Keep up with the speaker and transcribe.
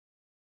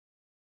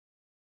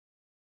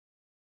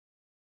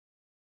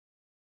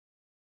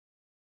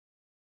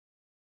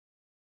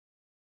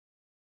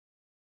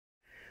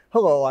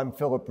Hello, I'm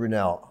Philip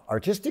Brunelle,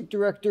 Artistic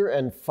Director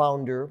and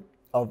founder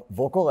of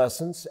Vocal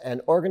Essence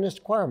and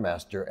organist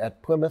choirmaster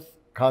at Plymouth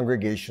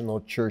Congregational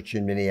Church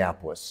in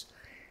Minneapolis.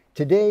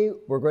 Today,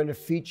 we're going to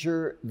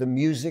feature the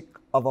music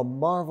of a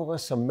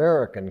marvelous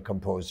American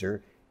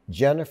composer,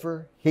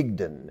 Jennifer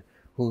Higdon,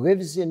 who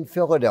lives in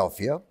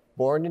Philadelphia,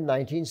 born in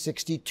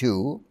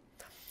 1962,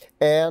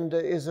 and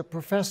is a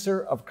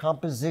professor of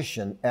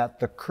composition at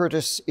the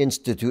Curtis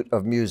Institute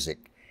of Music.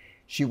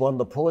 She won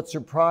the Pulitzer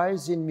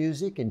Prize in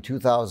Music in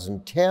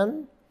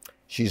 2010.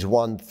 She's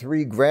won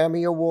 3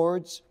 Grammy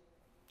Awards,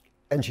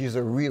 and she's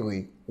a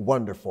really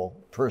wonderful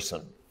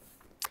person.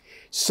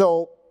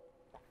 So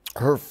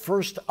her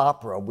first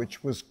opera,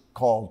 which was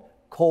called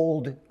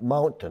Cold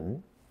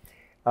Mountain,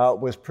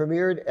 was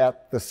premiered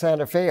at the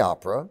Santa Fe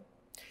Opera.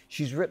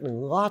 She's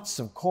written lots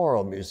of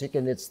choral music,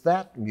 and it's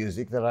that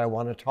music that I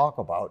want to talk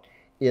about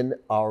in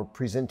our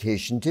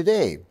presentation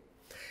today.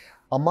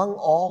 Among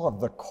all of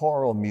the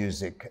choral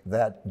music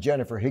that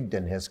Jennifer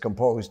Higdon has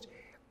composed,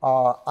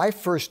 I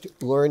first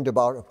learned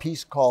about a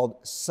piece called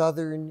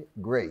Southern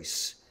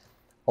Grace,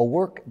 a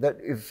work that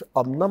is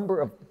a number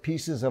of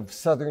pieces of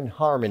Southern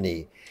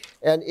harmony,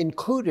 and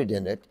included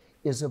in it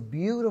is a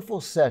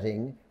beautiful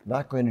setting,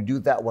 not going to do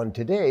that one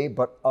today,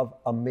 but of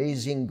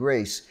Amazing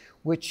Grace,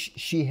 which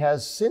she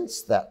has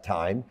since that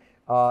time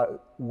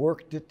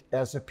worked it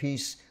as a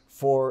piece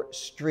for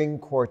string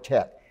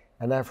quartet.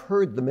 And I've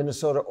heard the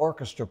Minnesota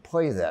Orchestra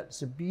play that.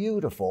 It's a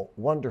beautiful,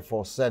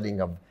 wonderful setting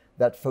of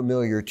that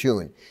familiar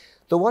tune.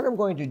 The one I'm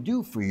going to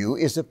do for you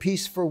is a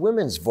piece for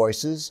women's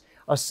voices,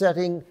 a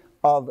setting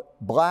of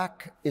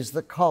Black is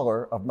the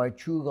Color of My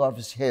True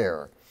Love's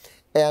Hair.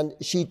 And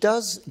she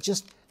does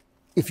just,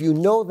 if you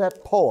know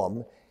that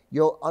poem,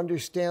 you'll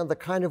understand the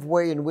kind of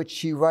way in which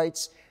she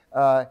writes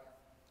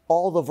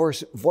all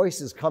the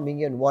voices coming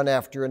in one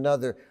after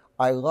another.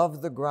 I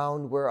love the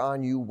ground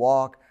whereon you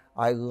walk.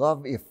 I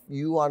love if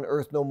you on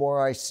earth no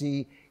more I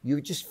see.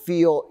 You just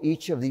feel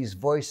each of these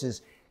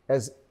voices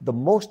as the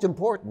most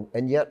important,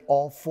 and yet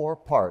all 4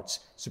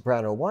 parts,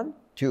 soprano 1,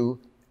 2,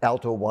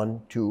 alto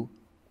 1, 2,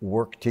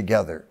 work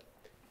together.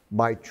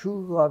 My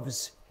True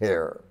Love's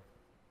Hair.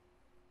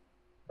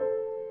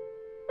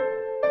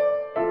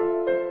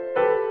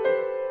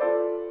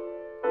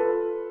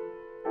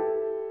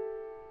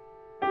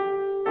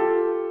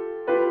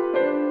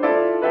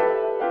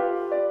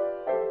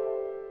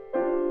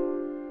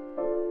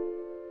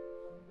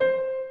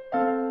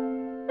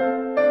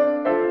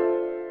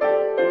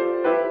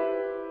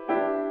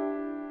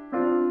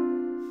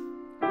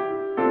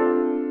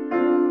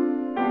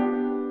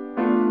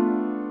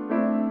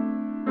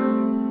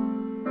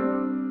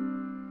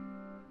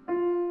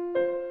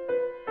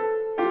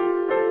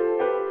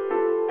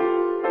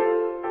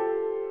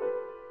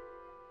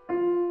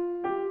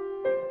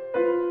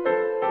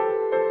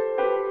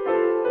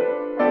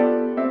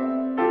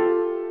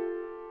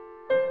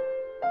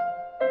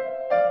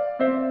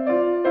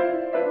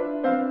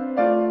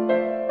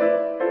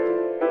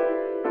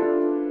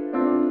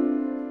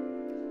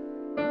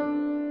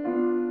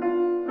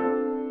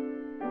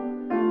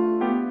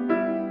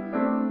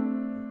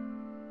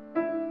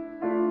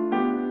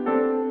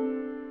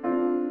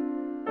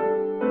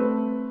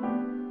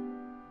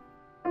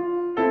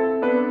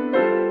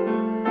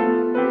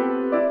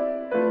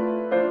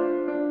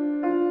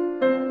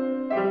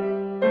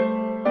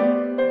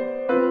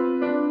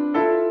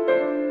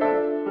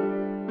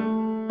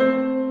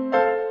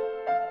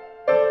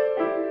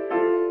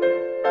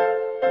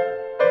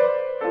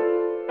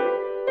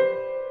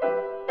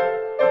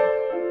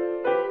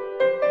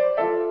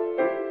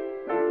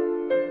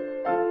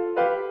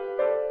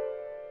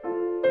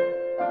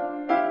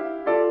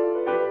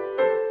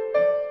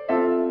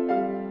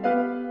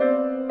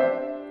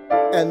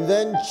 And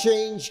then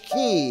change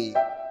key.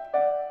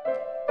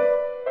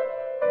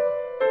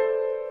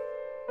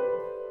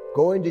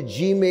 Go into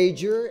G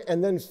major,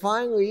 and then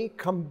finally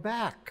come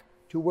back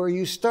to where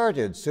you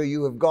started. So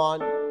you have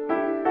gone.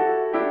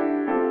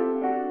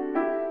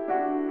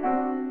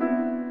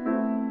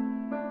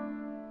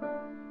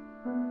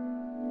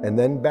 And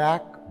then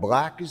back,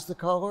 black is the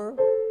color.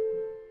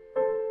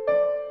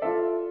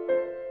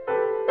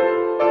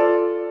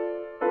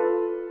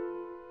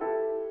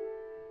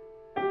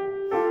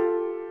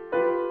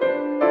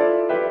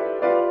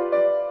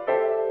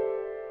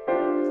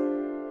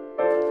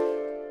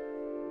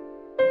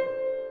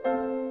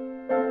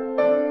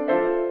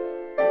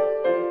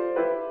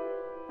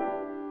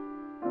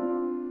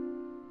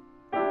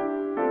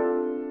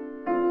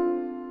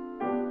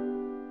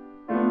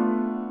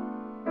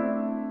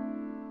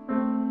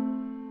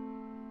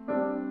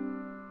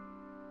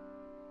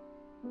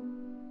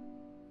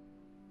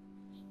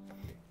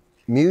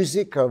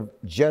 Music of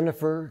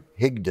Jennifer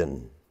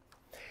Higdon.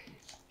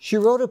 She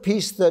wrote a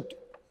piece that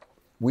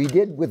we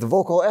did with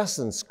Vocal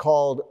Essence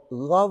called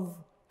Love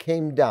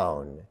Came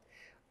Down,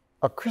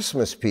 a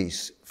Christmas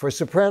piece for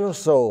soprano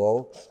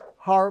solo,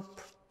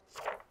 harp,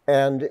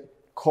 and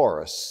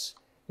chorus.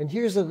 And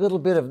here's a little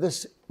bit of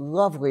this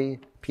lovely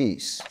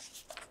piece.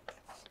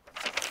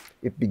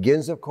 It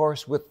begins, of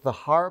course, with the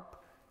harp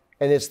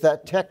And it's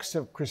that text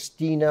of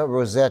Christina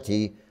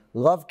Rossetti,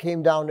 love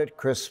came down at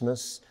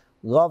Christmas,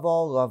 love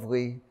all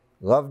lovely,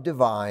 love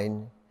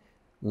divine.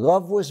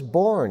 Love was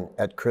born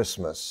at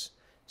Christmas,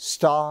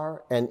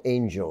 star and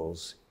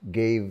angels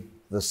gave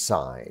the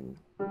sign.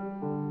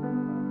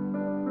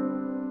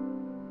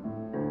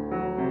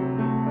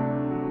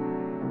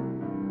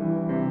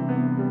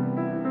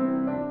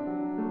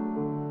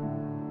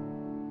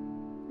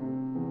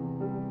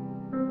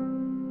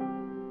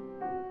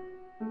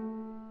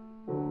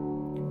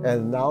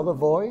 And now the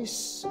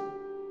voice.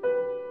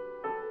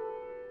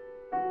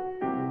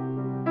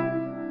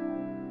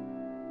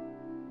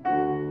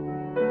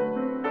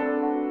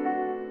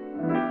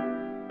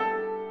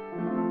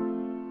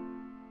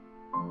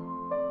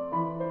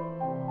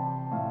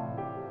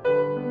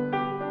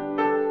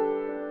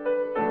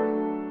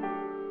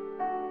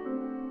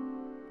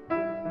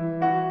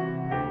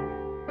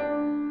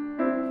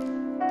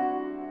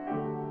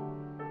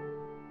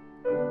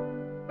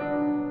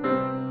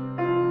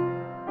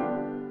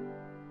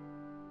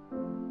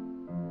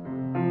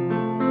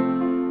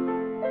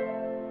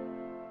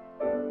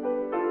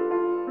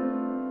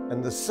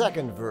 And the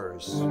second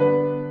verse.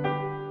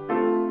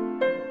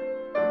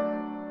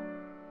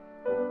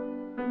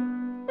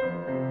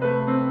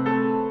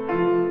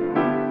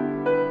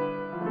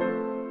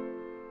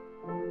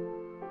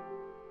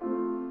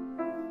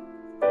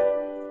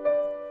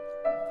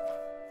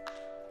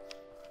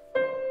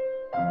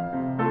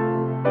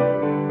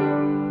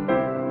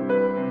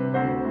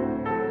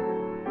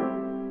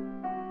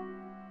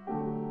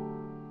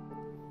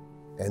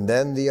 And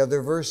then the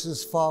other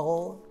verses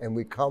follow, and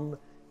we come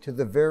to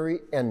the very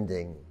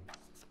ending.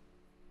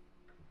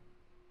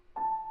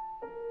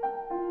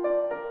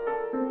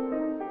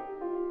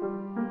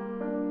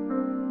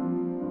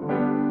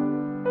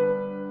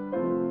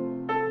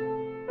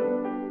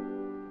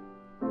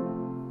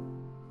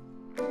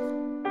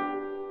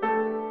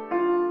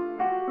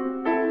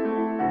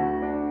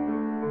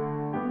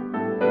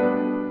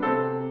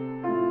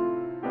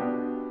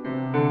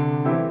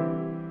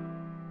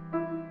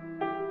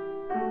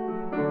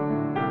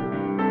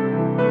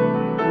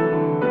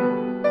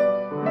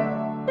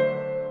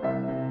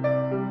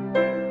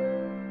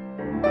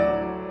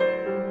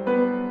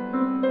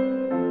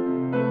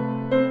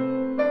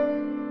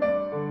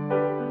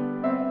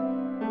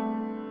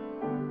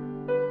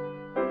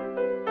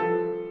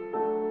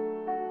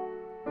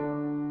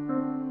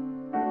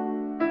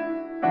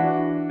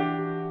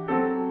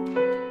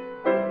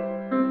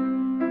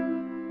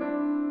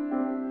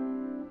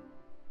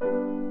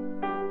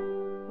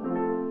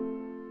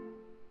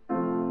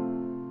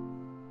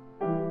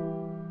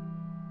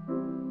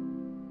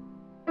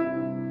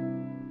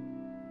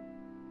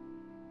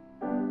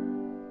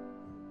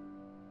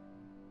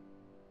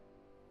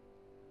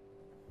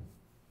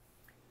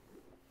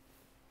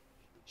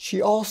 She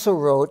also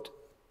wrote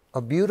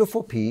a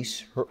beautiful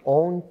piece, her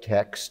own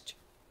text,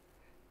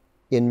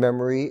 in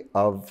memory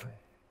of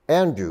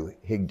Andrew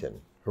Higdon,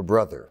 her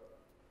brother.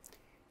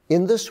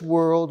 In this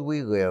world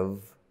we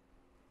live,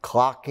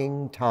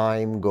 clocking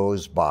time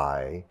goes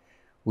by,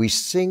 we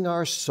sing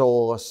our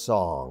soul a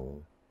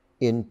song,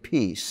 in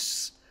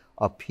peace,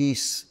 a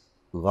peace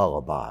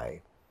lullaby.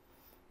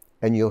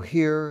 And you'll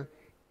hear,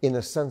 in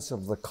a sense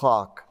of the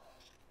clock,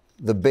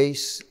 the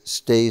bass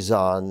stays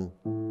on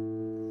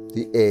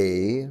the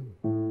A.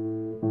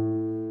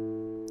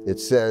 It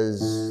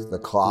says the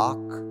clock,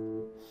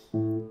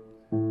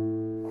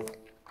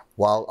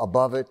 while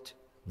above it,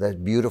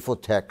 that beautiful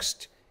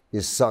text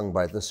is sung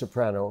by the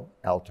soprano,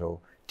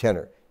 alto,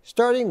 tenor.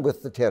 Starting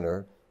with the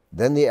tenor,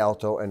 then the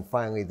alto, and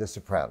finally the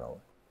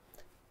soprano.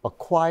 A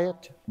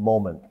Quiet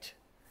Moment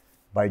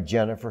by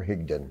Jennifer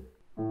Higdon.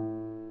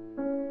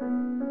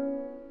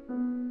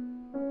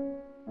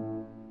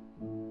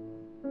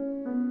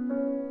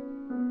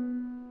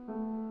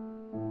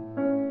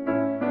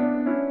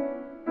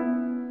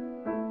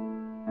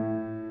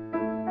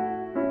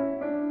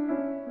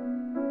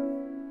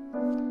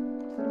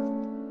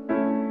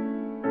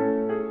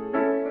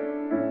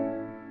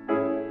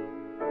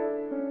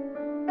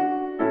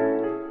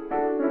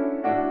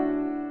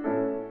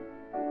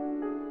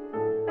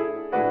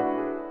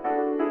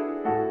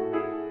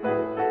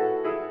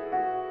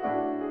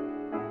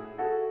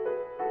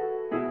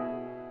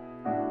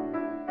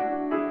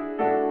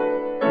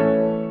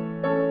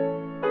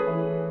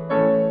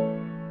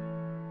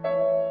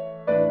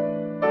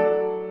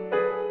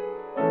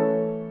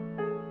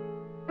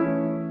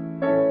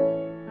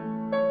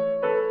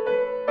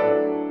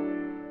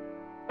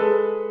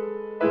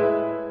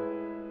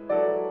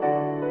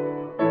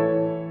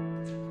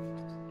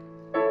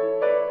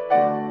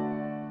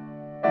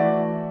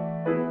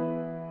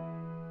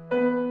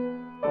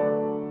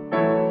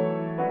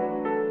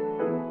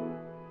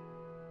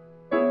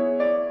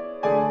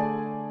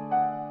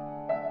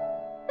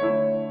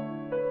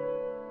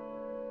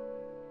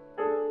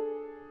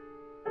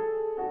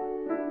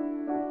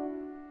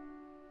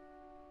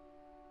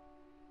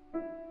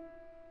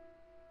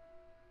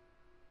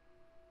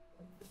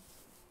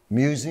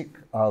 Music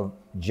of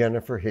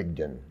Jennifer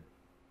Higdon.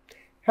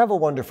 Have a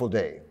wonderful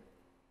day.